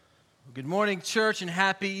Good morning, church, and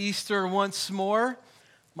happy Easter once more.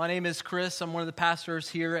 My name is Chris. I'm one of the pastors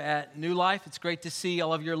here at New Life. It's great to see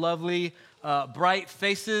all of your lovely, bright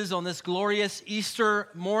faces on this glorious Easter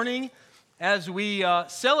morning as we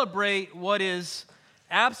celebrate what is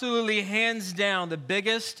absolutely hands down the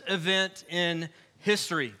biggest event in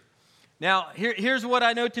history. Now, here's what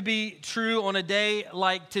I know to be true on a day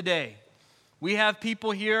like today. We have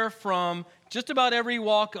people here from just about every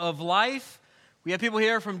walk of life. We have people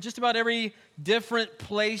here from just about every different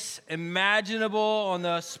place imaginable on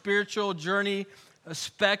the spiritual journey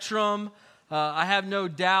spectrum. I have no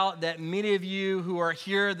doubt that many of you who are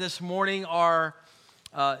here this morning are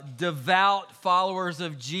devout followers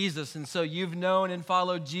of Jesus. And so you've known and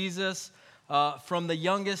followed Jesus from the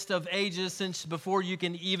youngest of ages since before you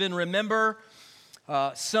can even remember.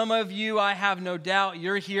 Some of you, I have no doubt,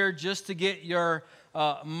 you're here just to get your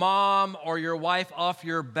mom or your wife off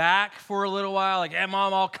your back for a little while. Like, hey,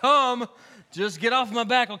 Mom, I'll come. Just get off my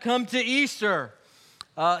back. I'll come to Easter.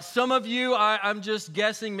 Some of you, I'm just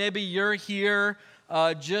guessing, maybe you're here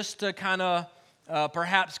just to kind of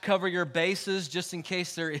perhaps cover your bases just in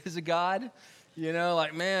case there is a God. You know,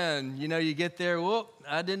 like, man, you know, you get there, whoop,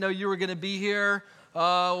 I didn't know you were going to be here.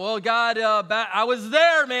 Well, God, I was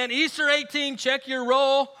there, man. Easter 18, check your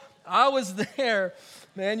roll. I was there.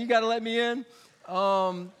 Man, you got to let me in.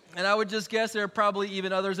 And I would just guess there are probably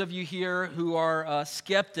even others of you here who are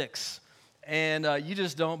skeptics, and you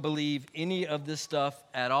just don't believe any of this stuff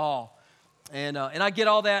at all. And I get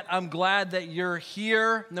all that. I'm glad that you're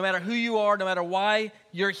here, no matter who you are, no matter why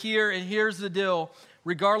you're here. And here's the deal.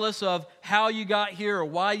 Regardless of how you got here or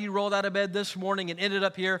why you rolled out of bed this morning and ended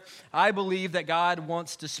up here, I believe that God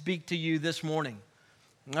wants to speak to you this morning.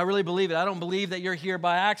 I really believe it. I don't believe that you're here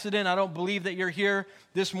by accident. I don't believe that you're here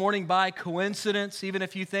this morning by coincidence, even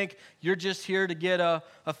if you think you're just here to get a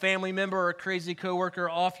family member or a crazy coworker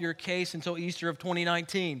off your case until Easter of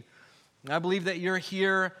 2019. I believe that you're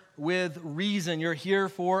here with reason. You're here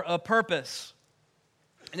for a purpose.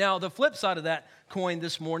 Now, the flip side of that coin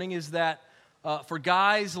this morning is that for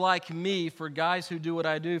guys like me, for guys who do what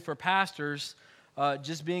I do, for pastors,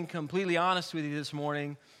 just being completely honest with you this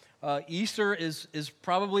morning, Easter is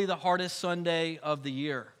probably the hardest Sunday of the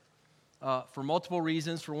year for multiple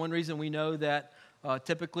reasons. For one reason, we know that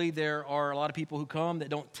typically there are a lot of people who come that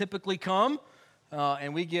don't typically come,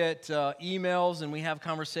 and we get emails and we have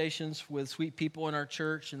conversations with sweet people in our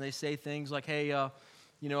church, and they say things like, hey,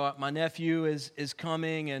 you know, my nephew is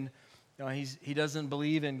coming, and he doesn't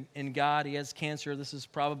believe in God. He has cancer. This is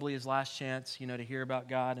probably his last chance, you know, to hear about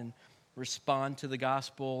God and respond to the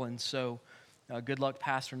gospel, and so good luck,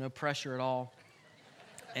 Pastor. No pressure at all.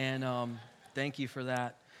 And thank you for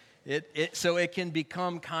that. So it can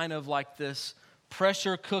become kind of like this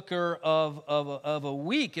pressure cooker of a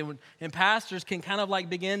week. And pastors can kind of like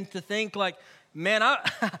begin to think like, man,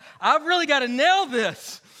 I've really got to nail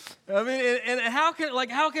this. I mean, and how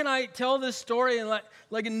can I tell this story in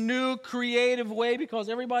like a new creative way? Because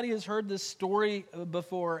everybody has heard this story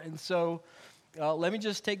before. And so let me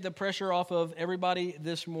just take the pressure off of everybody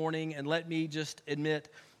this morning, and let me just admit,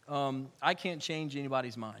 I can't change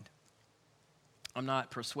anybody's mind. I'm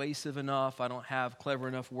not persuasive enough. I don't have clever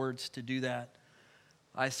enough words to do that.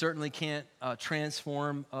 I certainly can't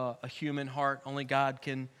transform a human heart. Only God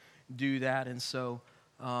can do that. And so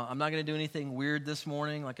I'm not going to do anything weird this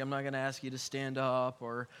morning. Like, I'm not going to ask you to stand up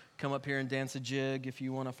or come up here and dance a jig if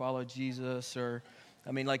you want to follow Jesus, or,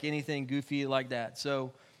 I mean, like anything goofy like that.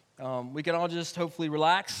 So we can all just hopefully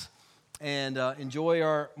relax and enjoy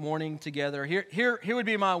our morning together. Here would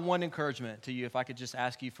be my one encouragement to you, if I could just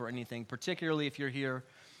ask you for anything, particularly if you're here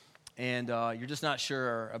and you're just not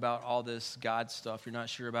sure about all this God stuff. You're not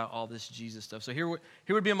sure about all this Jesus stuff. So here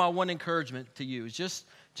would be my one encouragement to you, is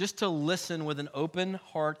just to listen with an open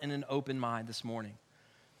heart and an open mind this morning.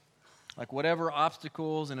 Like, whatever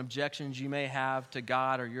obstacles and objections you may have to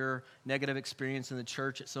God or your negative experience in the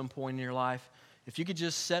church at some point in your life, if you could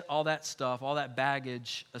just set all that stuff, all that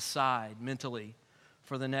baggage aside mentally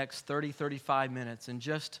for the next 30, 35 minutes and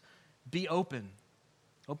just be open.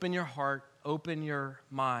 Open your heart, open your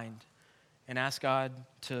mind, and ask God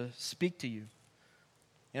to speak to you.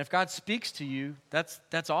 And if God speaks to you, that's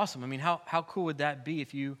awesome. I mean, how cool would that be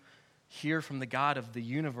if you hear from the God of the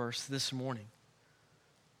universe this morning?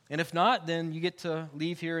 And if not, then you get to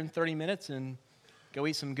leave here in 30 minutes and go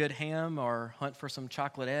eat some good ham or hunt for some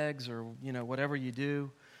chocolate eggs, or, you know, whatever you do.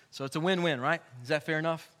 So it's a win-win, right? Is that fair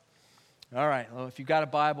enough? All right. Well, if you've got a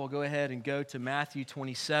Bible, go ahead and go to Matthew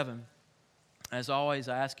 27. As always,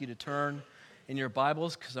 I ask you to turn in your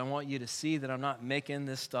Bibles because I want you to see that I'm not making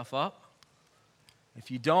this stuff up.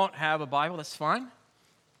 If you don't have a Bible, that's fine.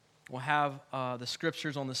 We'll have the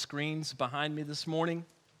scriptures on the screens behind me this morning.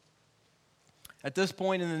 At this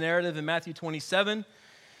point in the narrative in Matthew 27,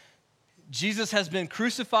 Jesus has been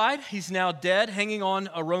crucified. He's now dead, hanging on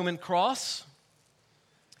a Roman cross.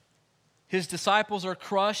 His disciples are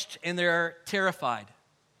crushed and they're terrified.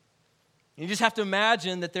 You just have to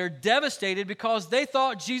imagine that they're devastated because they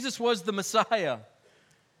thought Jesus was the Messiah.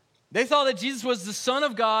 They thought that Jesus was the Son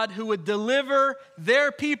of God who would deliver their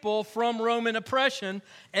people from Roman oppression,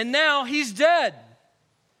 and now he's dead.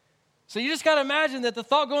 So you just got to imagine that the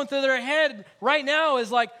thought going through their head right now is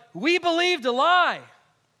like, we believed a lie.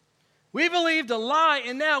 We believed a lie,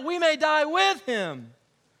 and now we may die with him.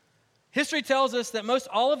 History tells us that most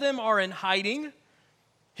all of them are in hiding.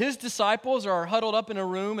 His disciples are huddled up in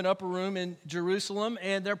an upper room in Jerusalem,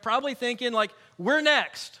 and they're probably thinking like, we're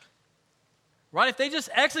next. Right? If they just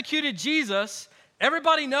executed Jesus,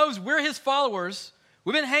 everybody knows we're his followers.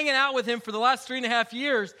 We've been hanging out with him for the last 3.5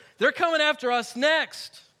 years. They're coming after us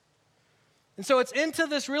next. And so it's into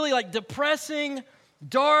this really like depressing,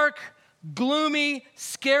 dark, gloomy,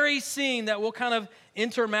 scary scene that will kind of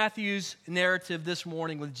enter Matthew's narrative this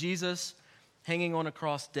morning with Jesus hanging on a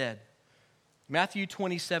cross dead. Matthew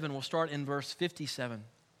 27, we'll start in verse 57.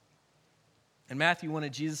 And Matthew, one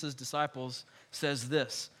of Jesus' disciples, says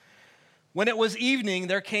this: "When it was evening,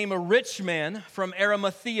 there came a rich man from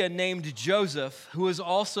Arimathea named Joseph, who was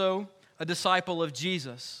also a disciple of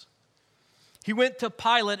Jesus. He went to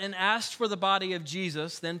Pilate and asked for the body of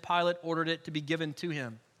Jesus. Then Pilate ordered it to be given to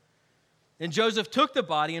him. And Joseph took the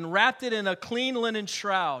body and wrapped it in a clean linen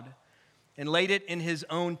shroud and laid it in his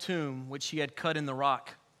own tomb, which he had cut in the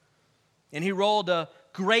rock. And he rolled a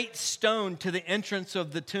great stone to the entrance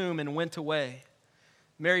of the tomb and went away.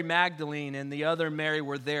 Mary Magdalene and the other Mary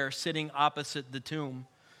were there sitting opposite the tomb."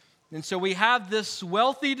 And so we have this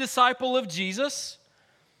wealthy disciple of Jesus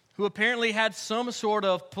who apparently had some sort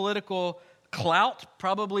of political clout,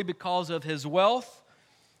 probably because of his wealth,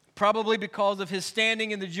 probably because of his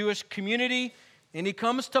standing in the Jewish community. And he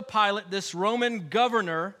comes to Pilate, this Roman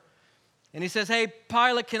governor, and he says, "Hey,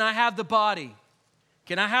 Pilate, can I have the body?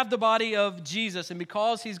 Can I have the body of Jesus?" And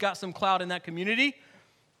because he's got some clout in that community,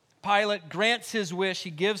 Pilate grants his wish.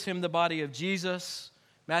 He gives him the body of Jesus.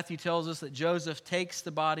 Matthew tells us that Joseph takes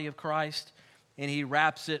the body of Christ and he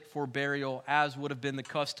wraps it for burial, as would have been the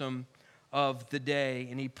custom of the day.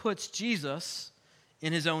 And he puts Jesus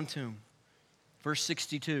in his own tomb. Verse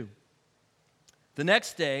 62. The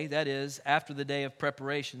next day, that is, after the day of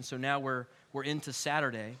preparation, so now we're into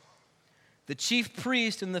Saturday, the chief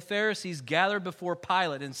priest and the Pharisees gathered before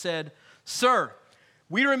Pilate and said, "Sir,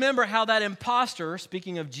 we remember how that impostor,"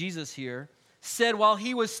 speaking of Jesus here, "said while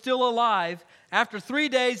he was still alive, 'After 3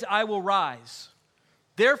 days I will rise.'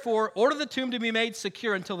 Therefore, order the tomb to be made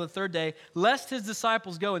secure until the third day, lest his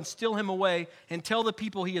disciples go and steal him away and tell the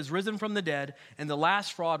people he has risen from the dead, and the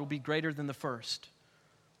last fraud will be greater than the first."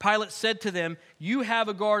 Pilate said to them, "You have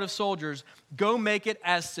a guard of soldiers. Go make it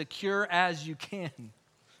as secure as you can."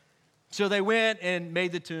 So they went and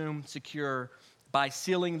made the tomb secure by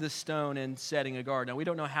sealing the stone and setting a guard. Now, we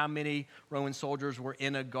don't know how many Roman soldiers were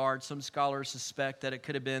in a guard. Some scholars suspect that it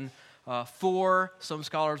could have been 4. Some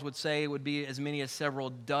scholars would say it would be as many as several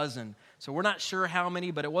dozen. So we're not sure how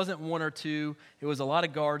many, but it wasn't 1 or 2. It was a lot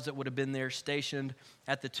of guards that would have been there stationed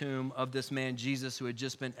at the tomb of this man Jesus who had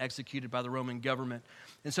just been executed by the Roman government.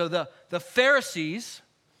 And so the Pharisees,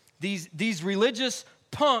 these religious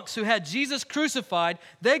punks who had Jesus crucified,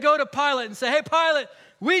 they go to Pilate and say, "Hey, Pilate,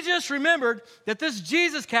 we just remembered that this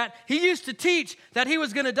Jesus cat, he used to teach that he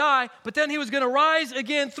was going to die, but then he was going to rise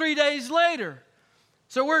again 3 days later.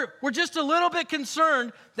 So we're just a little bit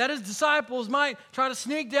concerned that his disciples might try to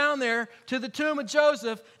sneak down there to the tomb of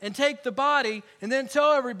Joseph and take the body and then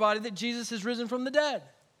tell everybody that Jesus has risen from the dead."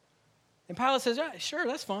 And Pilate says, "Yeah, sure,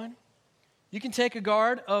 that's fine. You can take a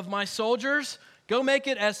guard of my soldiers. Go make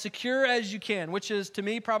it as secure as you can," which is, to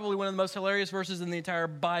me, probably one of the most hilarious verses in the entire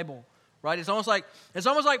Bible, right? It's almost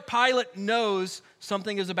like Pilate knows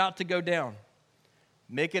something is about to go down.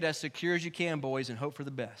 Make it as secure as you can, boys, and hope for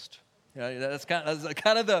the best. That's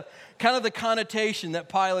kind of the connotation that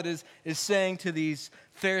Pilate is saying to these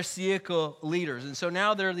Pharisaical leaders. And so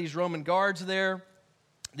now there are these Roman guards there,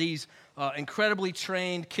 these incredibly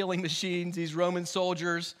trained killing machines, these Roman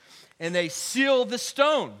soldiers, and they seal the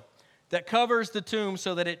stone that covers the tomb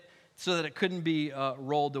so that it couldn't be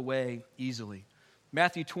rolled away easily.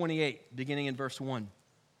 Matthew 28, beginning in verse 1.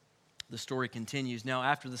 The story continues. Now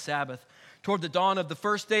after the Sabbath, toward the dawn of the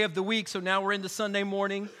first day of the week, so now we're into Sunday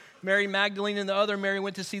morning, Mary Magdalene and the other Mary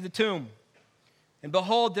went to see the tomb. And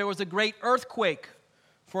behold, there was a great earthquake,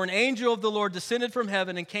 for an angel of the Lord descended from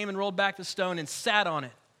heaven and came and rolled back the stone and sat on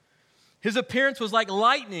it. His appearance was like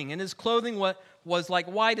lightning, and his clothing was like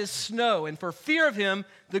white as snow. And for fear of him,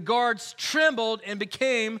 the guards trembled and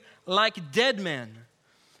became like dead men.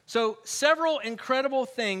 So several incredible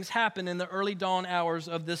things happened in the early dawn hours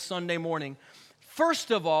of this Sunday morning.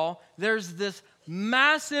 First of all, there's this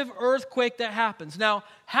massive earthquake that happens. Now,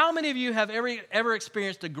 how many of you have ever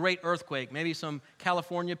experienced a great earthquake? Maybe some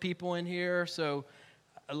California people in here, so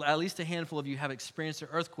at least a handful of you have experienced an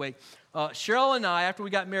earthquake. Cheryl and I, after we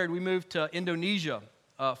got married, we moved to Indonesia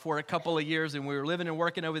for a couple of years, and we were living and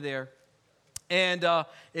working over there. And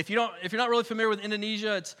if you're not really familiar with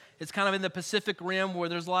Indonesia, it's kind of in the Pacific Rim where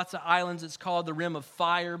there's lots of islands. It's called the Rim of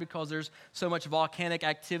Fire because there's so much volcanic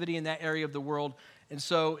activity in that area of the world. And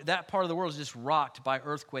so that part of the world is just rocked by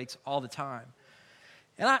earthquakes all the time.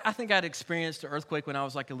 And I think I'd experienced an earthquake when I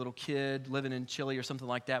was like a little kid living in Chile or something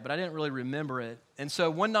like that, but I didn't really remember it. And so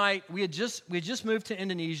one night we had just moved to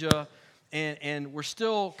Indonesia, and we're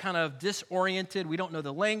still kind of disoriented. We don't know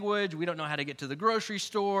the language. We don't know how to get to the grocery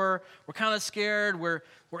store. We're kind of scared. We're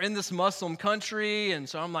in this Muslim country, and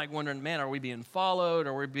so I'm like wondering, man, are we being followed?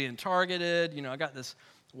 Are we being targeted? You know, I got this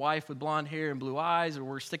wife with blonde hair and blue eyes, or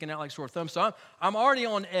we're sticking out like sore thumbs. So I'm already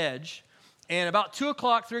on edge. And about 2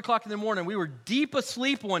 o'clock, 3 o'clock in the morning, we were deep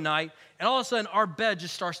asleep one night, and all of a sudden our bed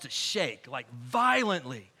just starts to shake, like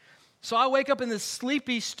violently. So I wake up in this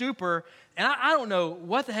sleepy stupor, and I don't know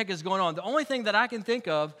what the heck is going on. The only thing that I can think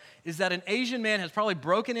of is that an Asian man has probably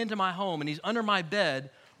broken into my home, and he's under my bed,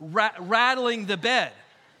 rattling the bed.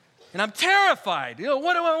 And I'm terrified. You know,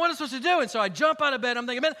 what am I supposed to do? And so I jump out of bed. I'm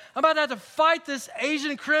thinking, man, I'm about to have to fight this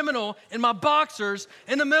Asian criminal in my boxers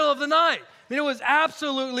in the middle of the night. I mean,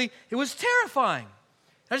 it was terrifying.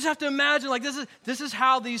 I just have to imagine, like, this is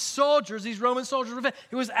how these Roman soldiers were.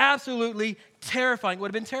 It was absolutely terrifying. It would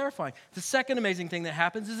have been terrifying. The second amazing thing that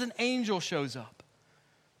happens is an angel shows up.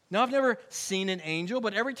 Now, I've never seen an angel,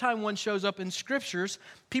 but every time one shows up in scriptures,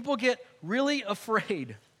 people get really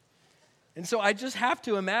afraid. And so I just have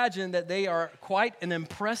to imagine that they are quite an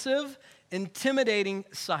impressive, intimidating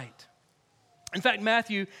sight. In fact,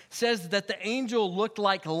 Matthew says that the angel looked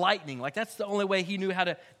like lightning. Like, that's the only way he knew how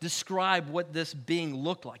to describe what this being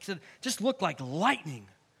looked like. He said, just looked like lightning.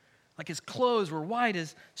 Like his clothes were white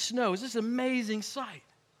as snow. It was this amazing sight.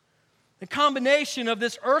 The combination of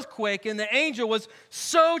this earthquake and the angel was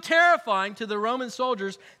so terrifying to the Roman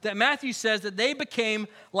soldiers that Matthew says that they became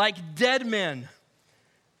like dead men,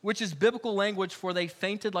 which is biblical language for they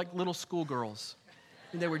fainted like little schoolgirls.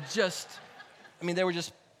 And they were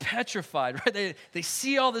just petrified, right? They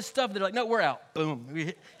see all this stuff. They're like, no, we're out. Boom.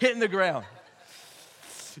 We hitting the ground.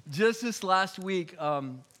 Just this last week,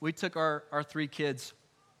 we took our 3 kids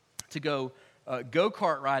to go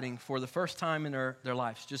go-kart riding for the first time in their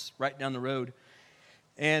lives, just right down the road.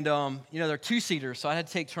 And, they're 2-seaters, so I had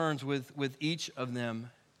to take turns with each of them.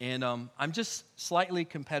 And I'm just slightly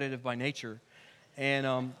competitive by nature.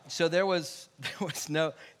 And so there was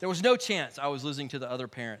no chance I was losing to the other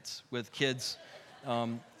parents with kids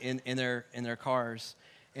in their cars.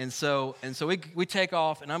 And so we take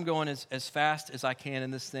off, and I'm going as fast as I can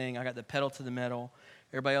in this thing. I got the pedal to the metal.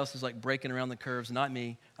 Everybody else is like breaking around the curves, not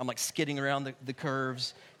me. I'm like skidding around the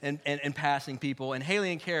curves and passing people. And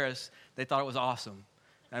Haley and Karis, they thought it was awesome.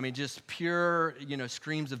 I mean, just pure,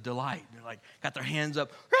 screams of delight. They're like, got their hands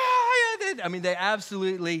up. I mean, they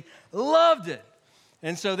absolutely loved it.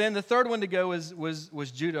 And so then the third one to go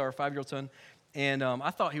was Judah, our 5-year-old son. And I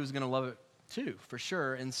thought he was going to love it too, for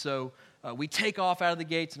sure. And so we take off out of the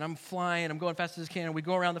gates, and I'm flying. I'm going fast as I can. And we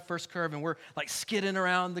go around the first curve, and we're like skidding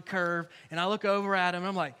around the curve. And I look over at him, and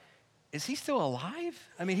I'm like, is he still alive?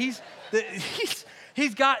 I mean, he's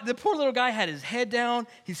got, the poor little guy had his head down.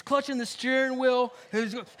 He's clutching the steering wheel.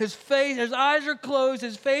 His face, his eyes are closed.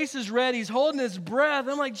 His face is red. He's holding his breath.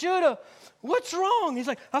 I'm like, Judah, what's wrong? He's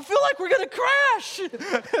like, I feel like we're going to crash.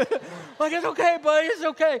 Like, it's okay, buddy, it's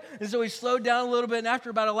okay. And so he slowed down a little bit, and after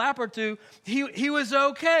about a lap or two, he was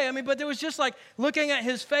okay. I mean, but there was just like, looking at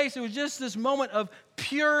his face, it was just this moment of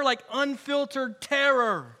pure, like, unfiltered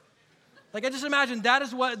terror. Like, I just imagine that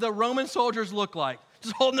is what the Roman soldiers look like.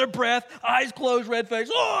 Just holding their breath, eyes closed, red face.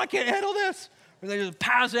 Oh, I can't handle this. Or they just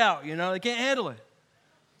pass out, they can't handle it.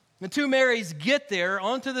 The 2 Marys get there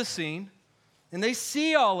onto the scene, and they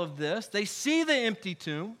see all of this. They see the empty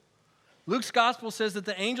tomb. Luke's gospel says that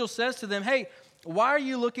the angel says to them, hey, why are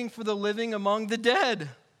you looking for the living among the dead?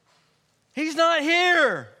 He's not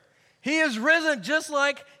here. He is risen just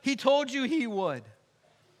like he told you he would.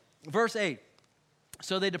 Verse 8,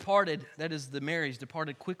 so they departed, that is the Marys,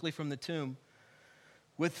 departed quickly from the tomb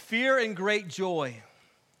with fear and great joy,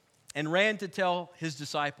 and ran to tell his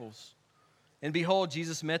disciples. And behold,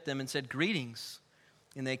 Jesus met them and said, greetings.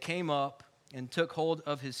 And they came up and took hold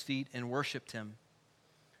of his feet and worshiped him.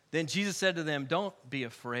 Then Jesus said to them, "Don't be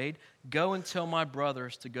afraid. Go and tell my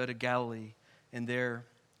brothers to go to Galilee, and there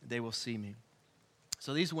they will see me."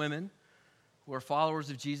 So these women who are followers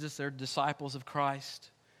of Jesus, they're disciples of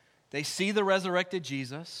Christ. They see the resurrected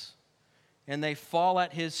Jesus, and they fall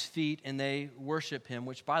at his feet and they worship him,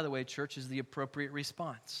 which, by the way, church, is the appropriate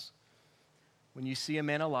response. When you see a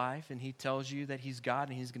man alive and he tells you that he's God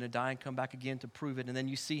and he's going to die and come back again to prove it, and then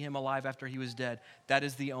you see him alive after he was dead, that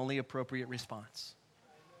is the only appropriate response.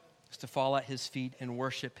 It's to fall at his feet and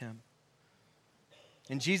worship him.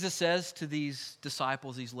 And Jesus says to these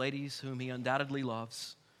disciples, these ladies whom he undoubtedly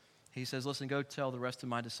loves, he says, "Listen, go tell the rest of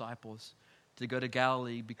my disciples to go to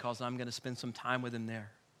Galilee because I'm going to spend some time with them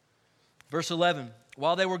there." Verse 11,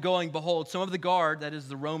 while they were going, behold, some of the guard, that is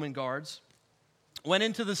the Roman guards, went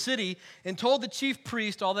into the city and told the chief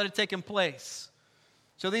priest all that had taken place.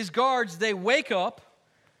 So these guards, they wake up,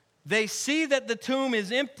 they see that the tomb is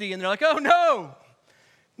empty, and they're like, "Oh no,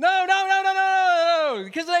 no,"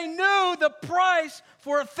 because they knew the price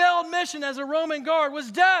for a failed mission as a Roman guard was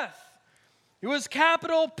death. It was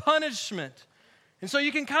capital punishment. And so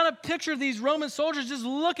you can kind of picture these Roman soldiers just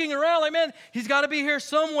looking around like, man, he's got to be here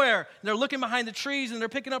somewhere. And they're looking behind the trees and they're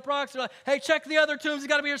picking up rocks. They're like, hey, check the other tombs. He's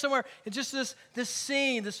got to be here somewhere. It's just this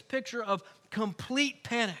scene, this picture of complete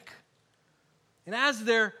panic. And as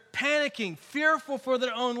they're panicking, fearful for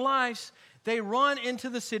their own lives, they run into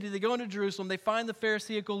the city. They go into Jerusalem. They find the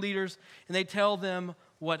Pharisaical leaders and they tell them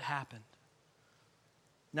what happened.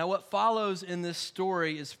 Now, what follows in this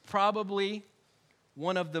story is probably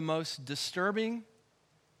one of the most disturbing,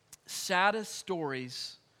 saddest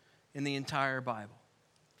stories in the entire Bible.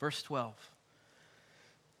 Verse 12.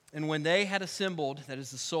 And when they had assembled, that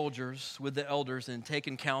is the soldiers, with the elders and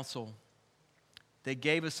taken counsel, they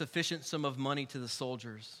gave a sufficient sum of money to the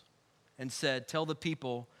soldiers and said, "Tell the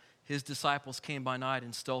people his disciples came by night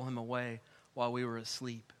and stole him away while we were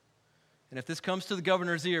asleep. And if this comes to the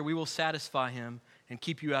governor's ear, we will satisfy him and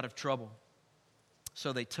keep you out of trouble."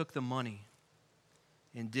 So they took the money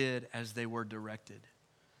and did as they were directed.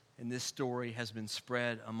 And this story has been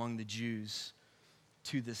spread among the Jews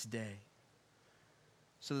to this day.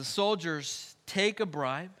 So the soldiers take a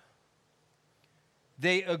bribe.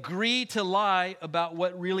 They agree to lie about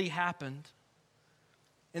what really happened.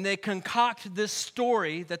 And they concoct this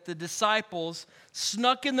story that the disciples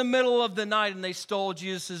snuck in the middle of the night and they stole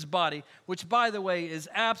Jesus' body, which, by the way, is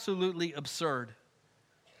absolutely absurd.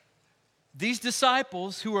 These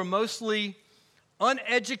disciples, who are mostly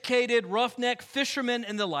uneducated, roughneck fishermen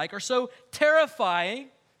and the like, are so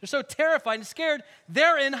terrifying. They're so terrified and scared,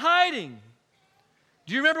 they're in hiding.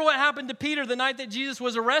 Do you remember what happened to Peter the night that Jesus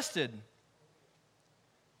was arrested?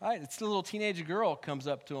 Right, it's the little teenage girl comes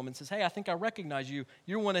up to him and says, "Hey, I think I recognize you.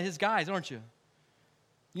 You're one of his guys, aren't you?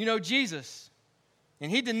 You know Jesus."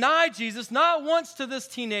 And he denied Jesus not once to this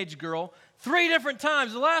teenage girl, 3 different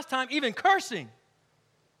times. The last time, even cursing.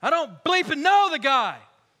 "I don't bleeping know the guy.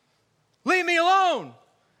 Leave me alone."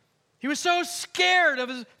 He was so scared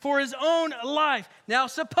for his own life. Now,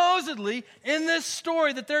 supposedly, in this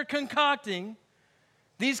story that they're concocting,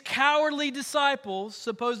 these cowardly disciples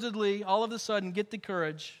supposedly all of a sudden get the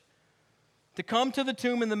courage to come to the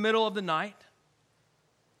tomb in the middle of the night,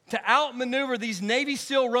 to outmaneuver these Navy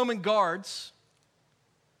SEAL Roman guards,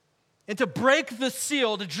 and to break the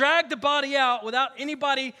seal, to drag the body out without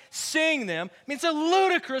anybody seeing them. I mean, it's a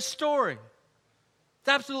ludicrous story. It's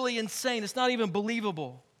absolutely insane. It's not even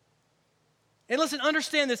believable. And listen,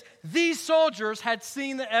 understand this. These soldiers had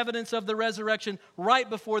seen the evidence of the resurrection right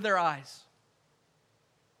before their eyes.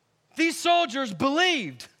 These soldiers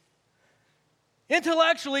believed.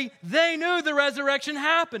 Intellectually, they knew the resurrection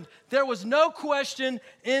happened. There was no question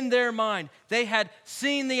in their mind. They had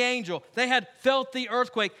seen the angel. They had felt the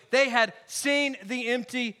earthquake. They had seen the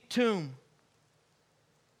empty tomb.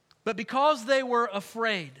 But because they were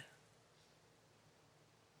afraid,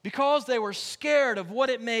 because they were scared of what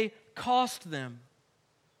it may cost them,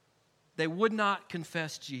 they would not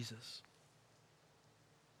confess Jesus.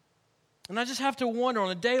 And I just have to wonder, on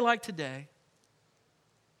a day like today,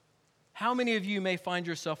 how many of you may find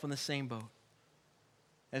yourself in the same boat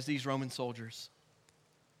as these Roman soldiers?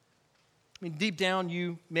 I mean, deep down,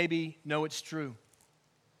 you maybe know it's true.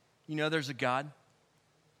 You know there's a God.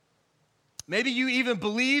 Maybe you even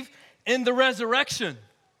believe in the resurrection.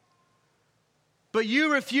 But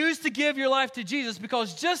you refuse to give your life to Jesus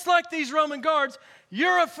because, just like these Roman guards,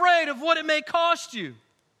 you're afraid of what it may cost you.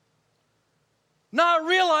 Not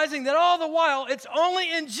realizing that all the while, it's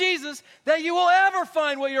only in Jesus that you will ever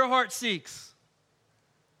find what your heart seeks.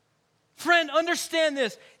 Friend, understand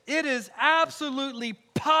this. It is absolutely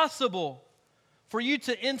possible for you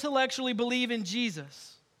to intellectually believe in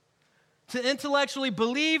Jesus, to intellectually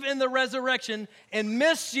believe in the resurrection and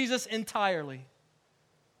miss Jesus entirely,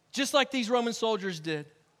 just like these Roman soldiers did.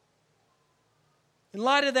 In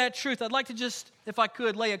light of that truth, I'd like to just, if I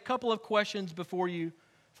could, lay a couple of questions before you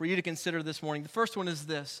for you to consider this morning. The first one is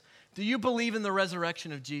this: do you believe in the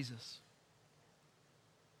resurrection of Jesus?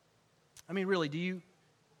 I mean, really,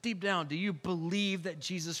 deep down, do you believe that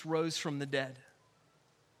Jesus rose from the dead?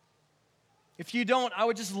 If you don't, I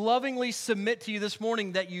would just lovingly submit to you this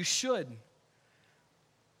morning that you should.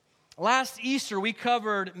 Last Easter, we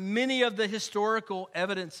covered many of the historical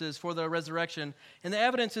evidences for the resurrection, and the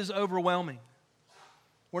evidence is overwhelming.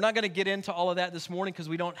 We're not going to get into all of that this morning because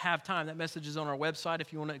we don't have time. That message is on our website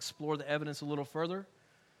if you want to explore the evidence a little further.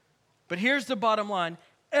 But here's the bottom line.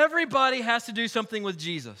 Everybody has to do something with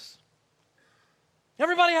Jesus.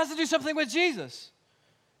 Everybody has to do something with Jesus.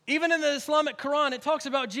 Even in the Islamic Quran, it talks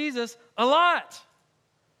about Jesus a lot.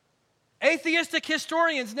 Atheistic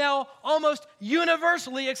historians now almost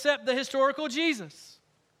universally accept the historical Jesus.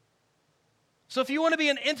 So if you want to be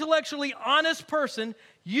an intellectually honest person,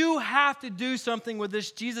 you have to do something with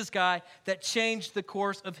this Jesus guy that changed the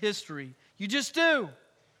course of history. You just do.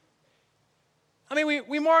 I mean,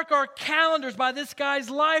 we mark our calendars by this guy's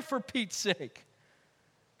life, for Pete's sake.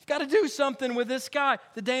 You've got to do something with this guy.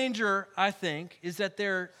 The danger, I think, is that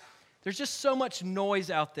there's just so much noise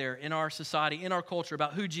out there in our society, in our culture,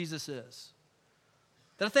 about who Jesus is,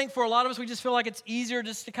 that I think for a lot of us, we just feel like it's easier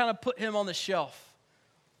just to kind of put him on the shelf.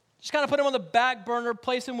 Just kind of put him on the back burner,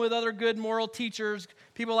 place him with other good moral teachers,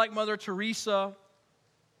 people like Mother Teresa,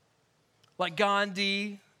 like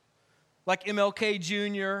Gandhi, like MLK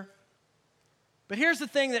Jr. But here's the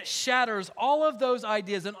thing that shatters all of those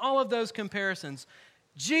ideas and all of those comparisons.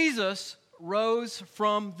 Jesus rose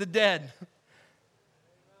from the dead.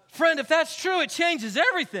 Friend, if that's true, it changes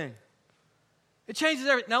everything. It changes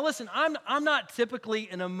everything. Now listen, I'm not typically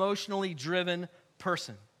an emotionally driven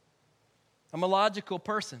person. I'm a logical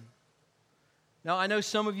person. Now, I know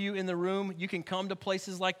some of you in the room, you can come to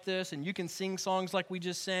places like this and you can sing songs like we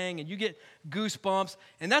just sang and you get goosebumps,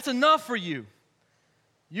 and that's enough for you.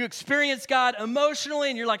 You experience God emotionally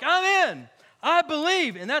and you're like, I'm in. I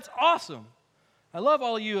believe, and that's awesome. I love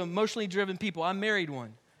all of you emotionally driven people. I married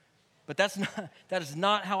one. But that is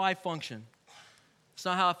not how I function. It's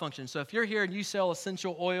not how I function. So if you're here and you sell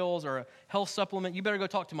essential oils or a health supplement, you better go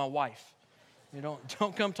talk to my wife. You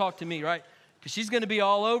don't come talk to me, right? Because she's going to be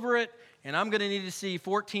all over it, and I'm going to need to see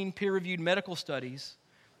 14 peer-reviewed medical studies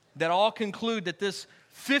that all conclude that this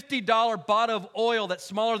 $50 bottle of oil that's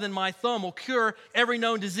smaller than my thumb will cure every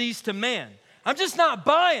known disease to man. I'm just not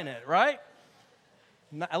buying it, right?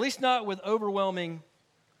 At least not with overwhelming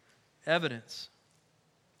evidence.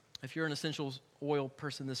 If you're an essential oil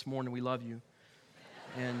person this morning, we love you.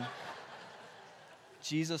 And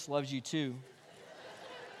Jesus loves you too.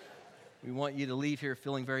 We want you to leave here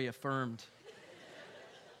feeling very affirmed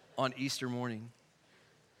on Easter morning.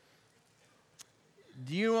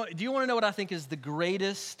 Do you want to know what I think is the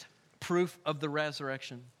greatest proof of the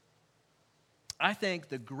resurrection? I think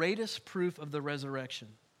the greatest proof of the resurrection,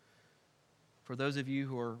 for those of you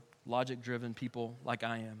who are logic-driven people like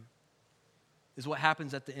I am, is what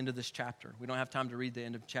happens at the end of this chapter. We don't have time to read the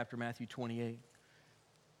end of chapter Matthew 28.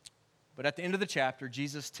 But at the end of the chapter,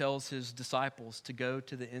 Jesus tells his disciples to go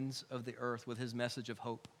to the ends of the earth with his message of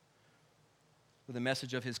hope, with a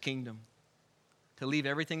message of his kingdom, to leave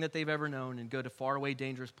everything that they've ever known and go to faraway,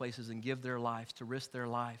 dangerous places and give their lives, to risk their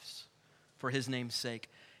lives for his name's sake.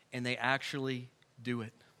 And they actually do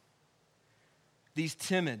it. These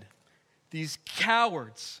timid, these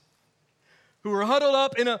cowards who were huddled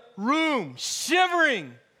up in a room,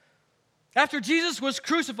 shivering, after Jesus was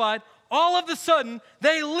crucified, all of a sudden,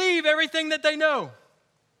 they leave everything that they know.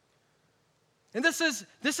 And this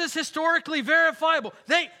is historically verifiable.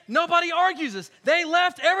 Nobody argues this. They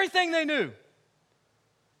left everything they knew.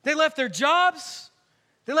 They left their jobs.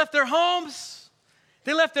 They left their homes.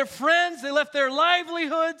 They left their friends. They left their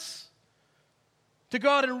livelihoods to go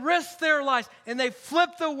out and risk their lives. And they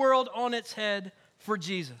flipped the world on its head for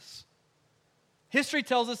Jesus. History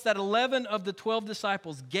tells us that 11 of the 12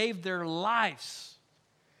 disciples gave their lives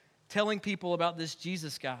telling people about this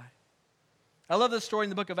Jesus guy. I love this story in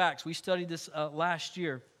the book of Acts. We studied this last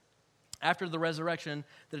year. After the resurrection,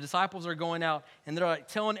 the disciples are going out and they're like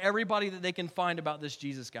telling everybody that they can find about this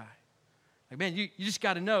Jesus guy. Like, man, you just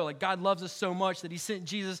got to know, like, God loves us so much that he sent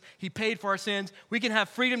Jesus. He paid for our sins. We can have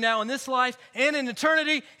freedom now in this life and in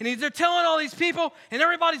eternity. And they're telling all these people, and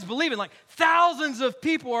everybody's believing. Like, thousands of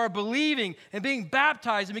people are believing and being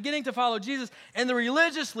baptized and beginning to follow Jesus. And the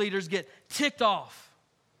religious leaders get ticked off.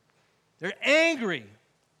 They're angry.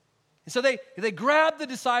 So they grab the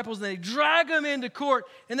disciples and they drag them into court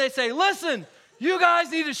and they say, listen, you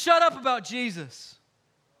guys need to shut up about Jesus.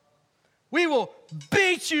 We will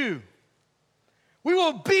beat you. We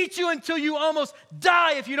will beat you until you almost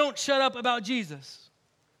die if you don't shut up about Jesus.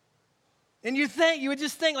 And you would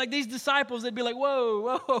just think like these disciples, they'd be like,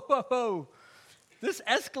 whoa, whoa, whoa, whoa. This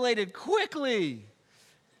escalated quickly.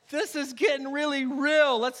 This is getting really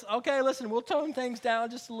real. Listen, we'll tone things down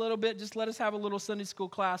just a little bit. Just let us have a little Sunday school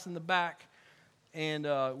class in the back. And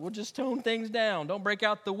we'll just tone things down. Don't break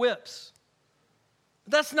out the whips.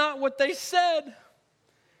 But that's not what they said.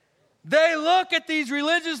 They look at these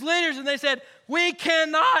religious leaders and they said, we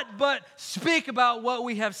cannot but speak about what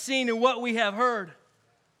we have seen and what we have heard.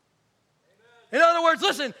 In other words,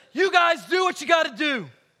 listen, you guys do what you got to do.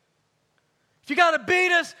 If you got to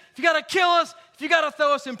beat us, if you got to kill us, if you got to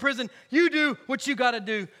throw us in prison, you do what you got to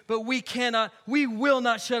do. But we will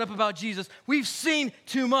not shut up about Jesus. We've seen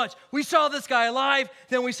too much. We saw this guy alive,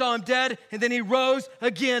 then we saw him dead, and then he rose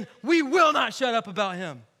again. We will not shut up about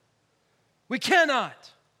him. We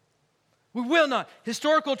cannot. We will not.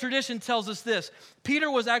 Historical tradition tells us this. Peter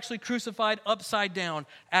was actually crucified upside down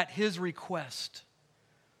at his request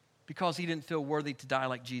because he didn't feel worthy to die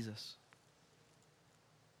like Jesus.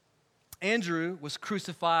 Andrew was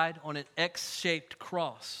crucified on an X-shaped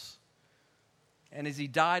cross. And as he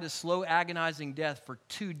died a slow, agonizing death for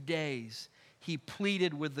 2 days, he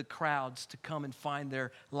pleaded with the crowds to come and find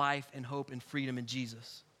their life and hope and freedom in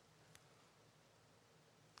Jesus.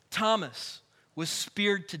 Thomas was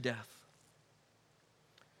speared to death.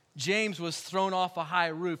 James was thrown off a high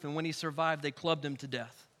roof, and when he survived, they clubbed him to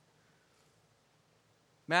death.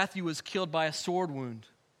 Matthew was killed by a sword wound.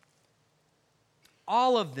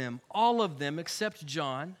 All of them except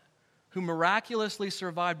John, who miraculously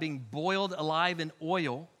survived being boiled alive in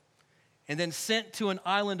oil and then sent to an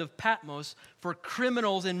island of Patmos for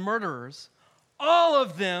criminals and murderers, all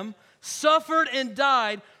of them suffered and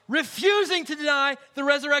died, refusing to deny the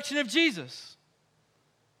resurrection of Jesus.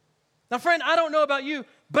 Now, friend, I don't know about you,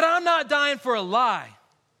 but I'm not dying for a lie.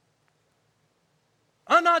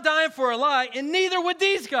 I'm not dying for a lie, and neither would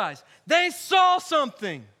these guys. They saw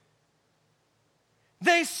something.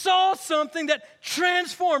 They saw something that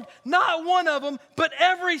transformed not one of them, but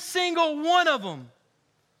every single one of them.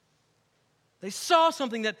 They saw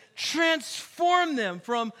something that transformed them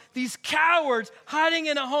from these cowards hiding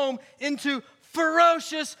in a home into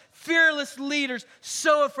ferocious, fearless leaders,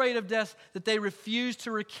 so afraid of death that they refused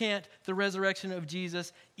to recant the resurrection of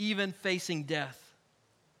Jesus, even facing death.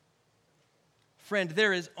 Friend,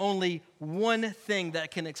 there is only one thing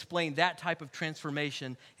that can explain that type of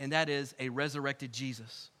transformation, and that is a resurrected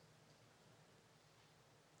Jesus.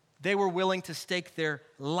 They were willing to stake their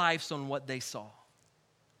lives on what they saw.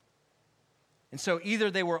 And so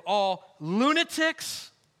either they were all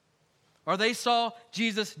lunatics or they saw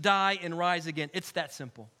Jesus die and rise again. It's that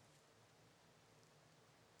simple.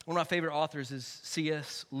 One of my favorite authors is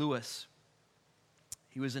C.S. Lewis.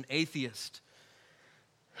 He was an atheist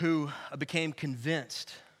who became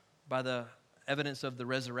convinced by the evidence of the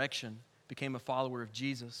resurrection, became a follower of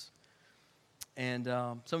Jesus. And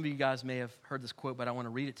some of you guys may have heard this quote, but I want to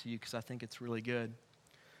read it to you because I think it's really good.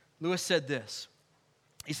 Lewis said this.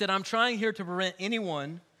 He said, I'm trying here to prevent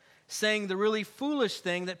anyone saying the really foolish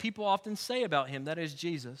thing that people often say about him, that is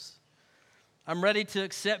Jesus. I'm ready to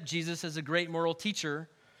accept Jesus as a great moral teacher,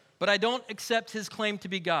 but I don't accept his claim to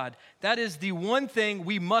be God. That is the one thing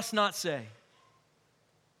we must not say.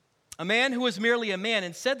 A man who was merely a man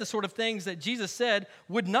and said the sort of things that Jesus said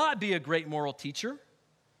would not be a great moral teacher.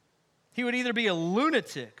 He would either be a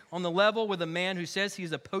lunatic on the level with a man who says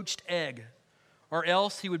he's a poached egg, or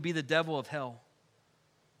else he would be the devil of hell.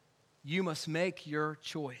 You must make your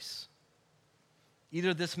choice.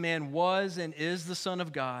 Either this man was and is the Son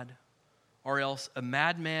of God, or else a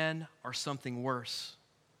madman or something worse.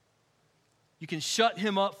 You can shut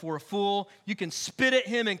him up for a fool, you can spit at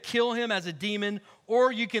him and kill him as a demon,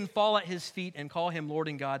 or you can fall at his feet and call him Lord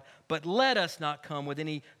and God. But let us not come with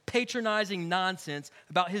any patronizing nonsense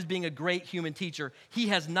about his being a great human teacher. He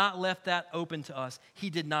has not left that open to us. He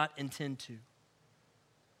did not intend to. Amen.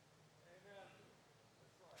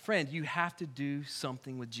 Friend, you have to do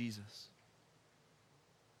something with Jesus.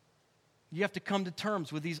 You have to come to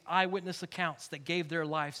terms with these eyewitness accounts that gave their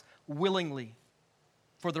lives willingly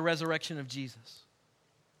for the resurrection of Jesus.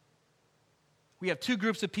 We have two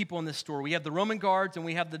groups of people in this story. We have the Roman guards and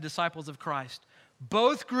we have the disciples of Christ.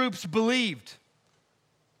 Both groups believed.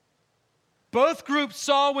 Both groups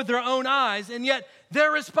saw with their own eyes, and yet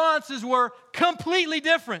their responses were completely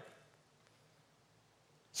different.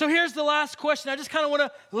 So here's the last question I just kind of want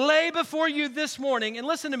to lay before you this morning. And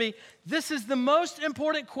listen to me, this is the most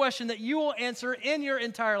important question that you will answer in your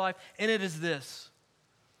entire life, and it is this.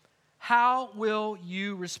 How will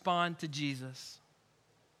you respond to Jesus?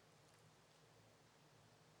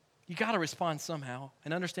 You got to respond somehow.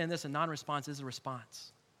 And understand this, a non-response is a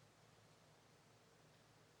response.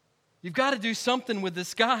 You've got to do something with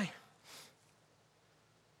this guy.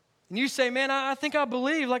 And you say, man, I think I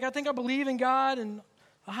believe. Like, I think I believe in God and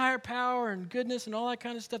a higher power and goodness and all that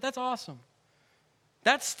kind of stuff. That's awesome.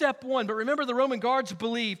 That's step one. But remember, the Roman guards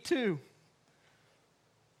believed too.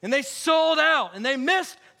 And they sold out and they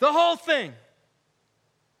missed the whole thing.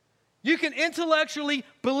 You can intellectually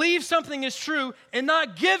believe something is true and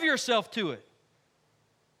not give yourself to it.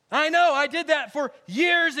 I know, I did that for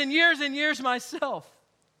years and years and years myself.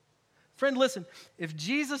 Friend, listen, if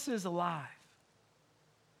Jesus is alive,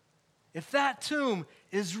 if that tomb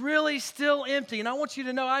is really still empty, and I want you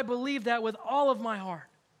to know I believe that with all of my heart.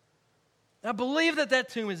 I believe that that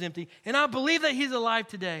tomb is empty, and I believe that he's alive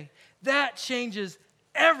today. That changes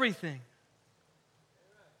everything.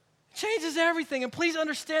 It changes everything. And please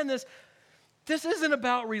understand this. This isn't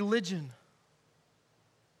about religion.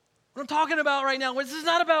 What I'm talking about right now, this is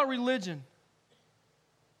not about religion.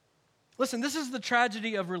 Listen, this is the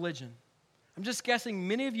tragedy of religion. I'm just guessing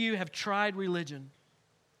many of you have tried religion.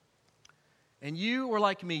 And you were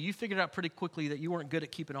like me. You figured out pretty quickly that you weren't good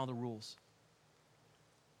at keeping all the rules.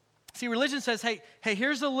 See, religion says, hey,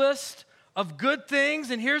 here's a list of good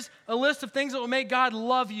things, and here's a list of things that will make God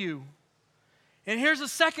love you. And here's a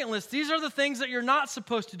second list. These are the things that you're not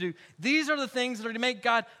supposed to do. These are the things that are to make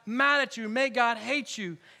God mad at you, make God hate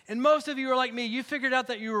you. And most of you are like me. You figured out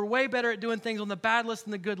that you were way better at doing things on the bad list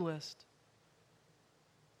than the good list.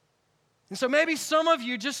 And so maybe some of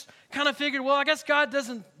you just kind of figured, well, I guess God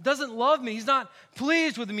doesn't love me. He's not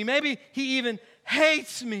pleased with me. Maybe he even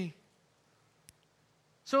hates me.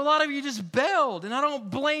 So a lot of you just bailed, and I don't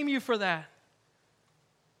blame you for that.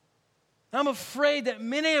 I'm afraid that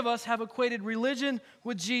many of us have equated religion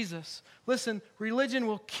with Jesus. Listen, religion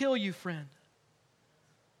will kill you, friend.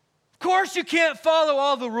 Of course you can't follow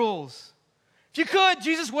all the rules. If you could,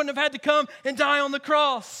 Jesus wouldn't have had to come and die on the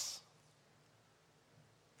cross.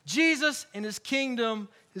 Jesus and his kingdom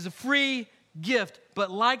is a free gift, but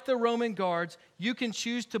like the Roman guards, you can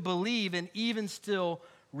choose to believe and even still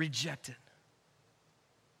reject it.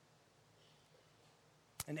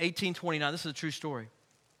 In 1829, this is a true story.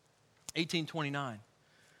 1829,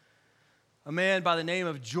 a man by the name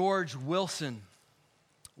of George Wilson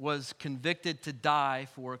was convicted to die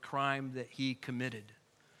for a crime that he committed.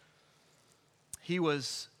 He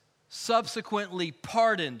was subsequently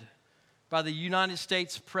pardoned by the United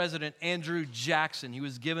States President Andrew Jackson. He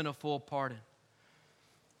was given a full pardon.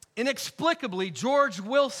 Inexplicably, George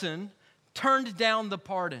Wilson turned down the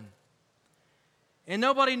pardon, and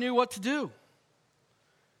nobody knew what to do.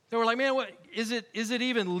 They were like, man, what, is it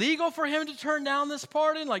even legal for him to turn down this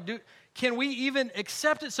pardon? Like, can we even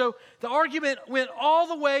accept it? So the argument went all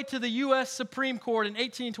the way to the U.S. Supreme Court in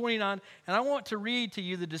 1829, and I want to read to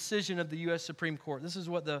you the decision of the U.S. Supreme Court. This is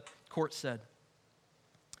what the court said.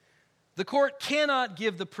 The court cannot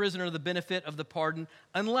give the prisoner the benefit of the pardon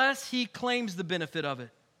unless he claims the benefit of it.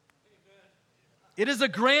 It is a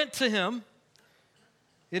grant to him.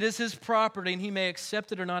 It is his property, and he may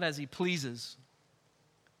accept it or not as he pleases.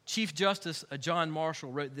 Chief Justice John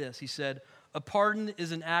Marshall wrote this. He said, "A pardon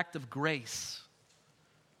is an act of grace,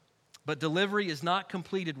 but delivery is not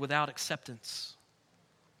completed without acceptance.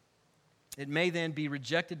 It may then be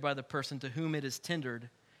rejected by the person to whom it is tendered,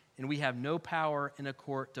 and we have no power in a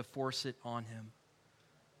court to force it on him."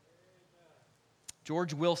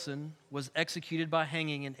 George Wilson was executed by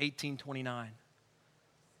hanging in 1829.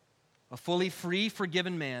 A fully free,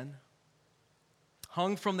 forgiven man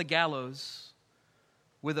hung from the gallows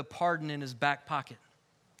with a pardon in his back pocket.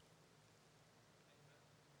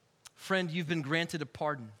 Friend, you've been granted a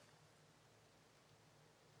pardon.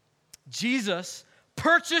 Jesus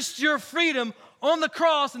purchased your freedom on the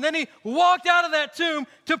cross, and then he walked out of that tomb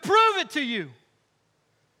to prove it to you.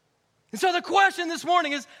 And so the question this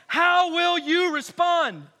morning is, how will you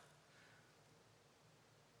respond?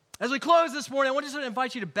 As we close this morning, I want to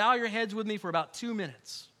invite you to bow your heads with me for about 2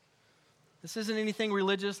 minutes. This isn't anything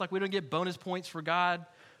religious, like we don't get bonus points from God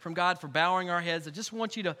for bowing our heads. I just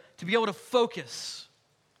want you to be able to focus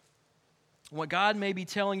on what God may be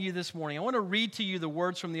telling you this morning. I want to read to you the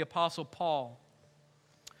words from the Apostle Paul.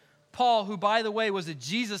 Paul, who, by the way, was a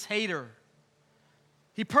Jesus hater.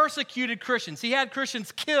 He persecuted Christians. He had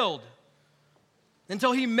Christians killed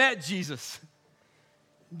until he met Jesus.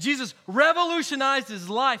 Jesus revolutionized his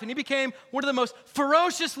life, and he became one of the most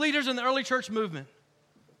ferocious leaders in the early church movement.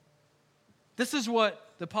 This is what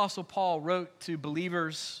the Apostle Paul wrote to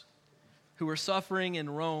believers who were suffering in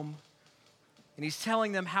Rome. And he's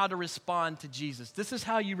telling them how to respond to Jesus. This is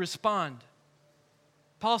how you respond.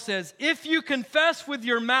 Paul says, if you confess with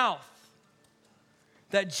your mouth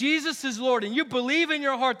that Jesus is Lord and you believe in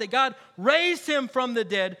your heart that God raised him from the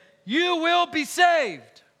dead, you will be saved.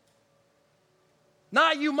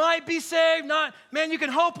 Not you might be saved, not, man, you can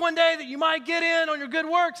hope one day that you might get in on your good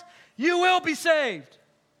works. You will be saved.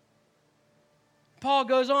 Paul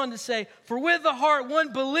goes on to say, for with the heart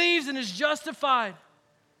one believes and is justified,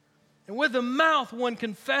 and with the mouth one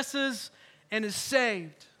confesses and is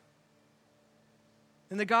saved.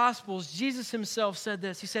 In the Gospels, Jesus himself said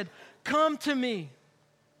this. He said, come to me.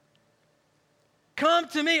 Come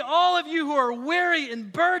to me, all of you who are weary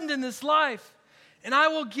and burdened in this life, and I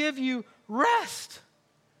will give you rest.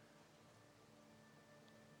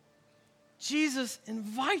 Jesus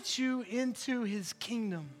invites you into his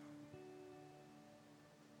kingdom.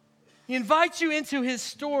 He invites you into his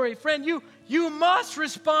story. Friend, you must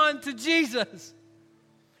respond to Jesus.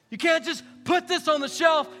 You can't just put this on the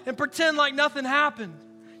shelf and pretend like nothing happened.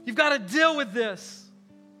 You've got to deal with this.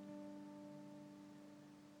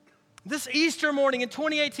 This Easter morning in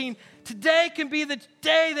 2018, today can be the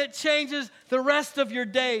day that changes the rest of your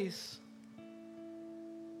days.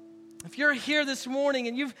 If you're here this morning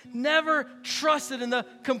and you've never trusted in the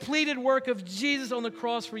completed work of Jesus on the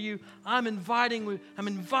cross for you, I'm inviting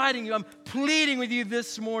you, I'm pleading with you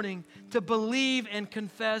this morning to believe and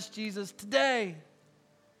confess Jesus today.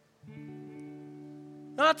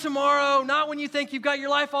 Not tomorrow, not when you think you've got your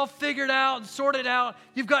life all figured out and sorted out,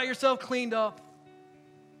 you've got yourself cleaned up.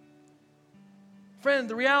 Friend,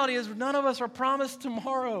 the reality is none of us are promised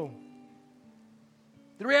tomorrow.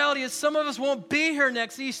 The reality is some of us won't be here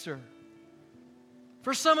next Easter.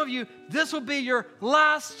 For some of you, this will be your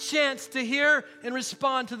last chance to hear and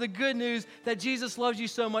respond to the good news that Jesus loves you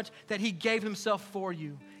so much that he gave himself for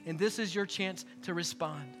you. And this is your chance to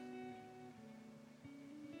respond.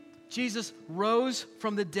 Jesus rose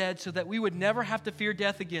from the dead so that we would never have to fear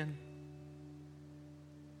death again.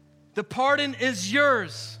 The pardon is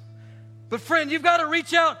yours. But friend, you've got to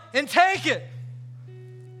reach out and take it.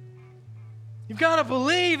 You've got to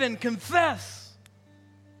believe and confess.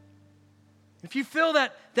 If you feel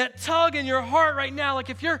that tug in your heart right now, like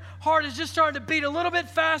if your heart is just starting to beat a little bit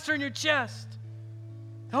faster in your chest,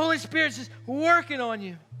 the Holy Spirit's just working on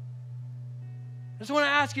you. I just want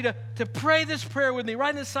to ask you to pray this prayer with me,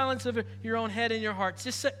 right in the silence of your own head and your heart.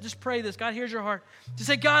 Just pray this. God hears your heart. Just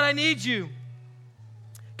say, God, I need you.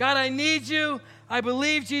 God, I need you. I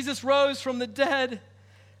believe Jesus rose from the dead.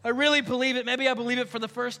 I really believe it. Maybe I believe it for the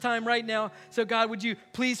first time right now. So God, would you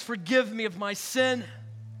please forgive me of my sin?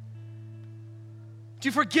 Would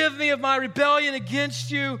you forgive me of my rebellion against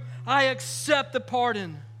you? I accept the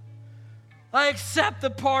pardon. I accept the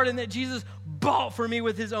pardon that Jesus bought for me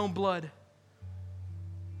with his own blood.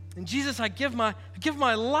 And Jesus, I give my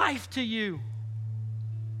life to you.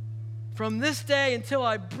 From this day until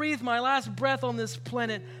I breathe my last breath on this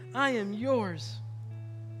planet, I am yours.